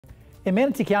In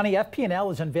Manatee County,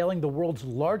 FPL is unveiling the world's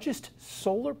largest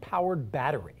solar-powered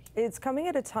battery. It's coming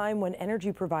at a time when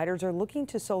energy providers are looking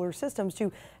to solar systems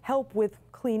to help with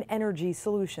clean energy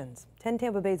solutions. 10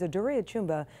 Tampa Bay's Adure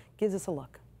Achumba gives us a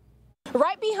look.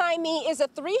 Right behind me is a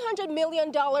 $300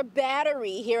 million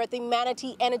battery here at the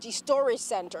Manatee Energy Storage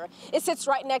Center. It sits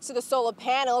right next to the solar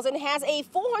panels and has a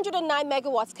 409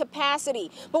 megawatts capacity.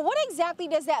 But what exactly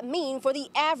does that mean for the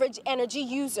average energy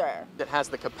user? It has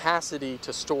the capacity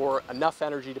to store enough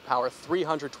energy to power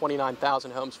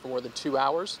 329,000 homes for more than 2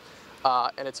 hours.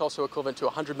 And it's also equivalent to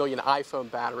 100 million iPhone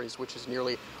batteries, which is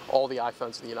nearly all the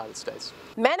iPhones in the United States.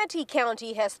 Manatee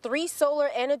County has 3 solar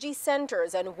energy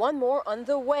centers and 1 more on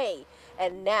the way.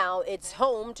 And now it's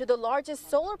home to the largest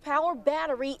solar power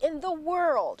battery in the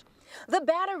world. The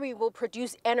battery will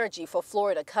produce energy for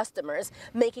Florida customers,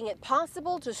 making it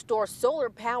possible to store solar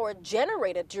power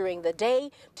generated during the day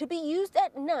to be used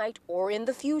at night or in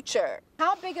the future.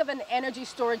 How big of an energy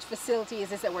storage facility is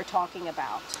this that we're talking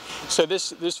about? So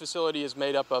this facility is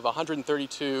made up of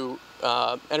 132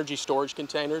 energy storage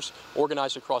containers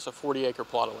organized across a 40-acre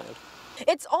plot of land.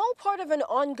 It's all part of an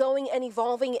ongoing and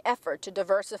evolving effort to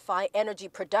diversify energy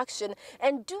production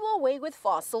and do away with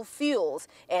fossil fuels,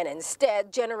 and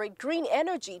instead generate green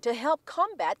energy to help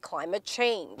combat climate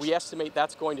change. We estimate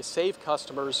that's going to save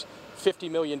customers $50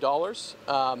 million.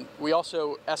 We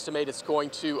also estimate it's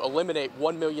going to eliminate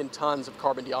 1 million tons of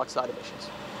carbon dioxide emissions.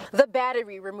 The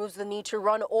battery removes the need to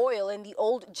run oil in the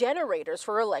old generators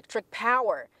for electric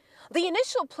power. The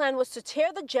initial plan was to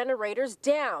tear the generators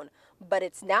down, but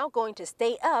it's now going to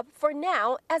stay up for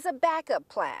now as a backup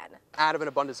plan. Out of an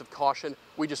abundance of caution,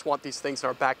 we just want these things in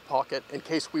our back pocket in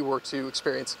case we were to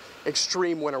experience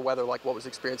extreme winter weather like what was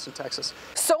experienced in Texas.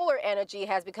 Solar energy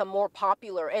has become more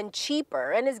popular and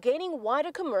cheaper and is gaining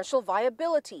wider commercial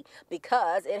viability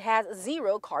because it has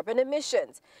 0 carbon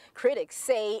emissions. Critics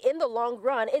say in the long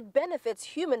run it benefits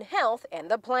human health and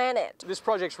the planet. This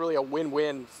project's really a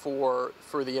win-win for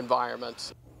the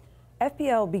environment.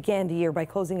 FPL began the year by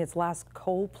closing its last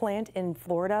coal plant in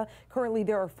Florida. Currently,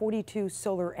 there are 42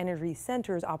 solar energy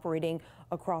centers operating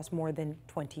across more than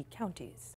 20 counties.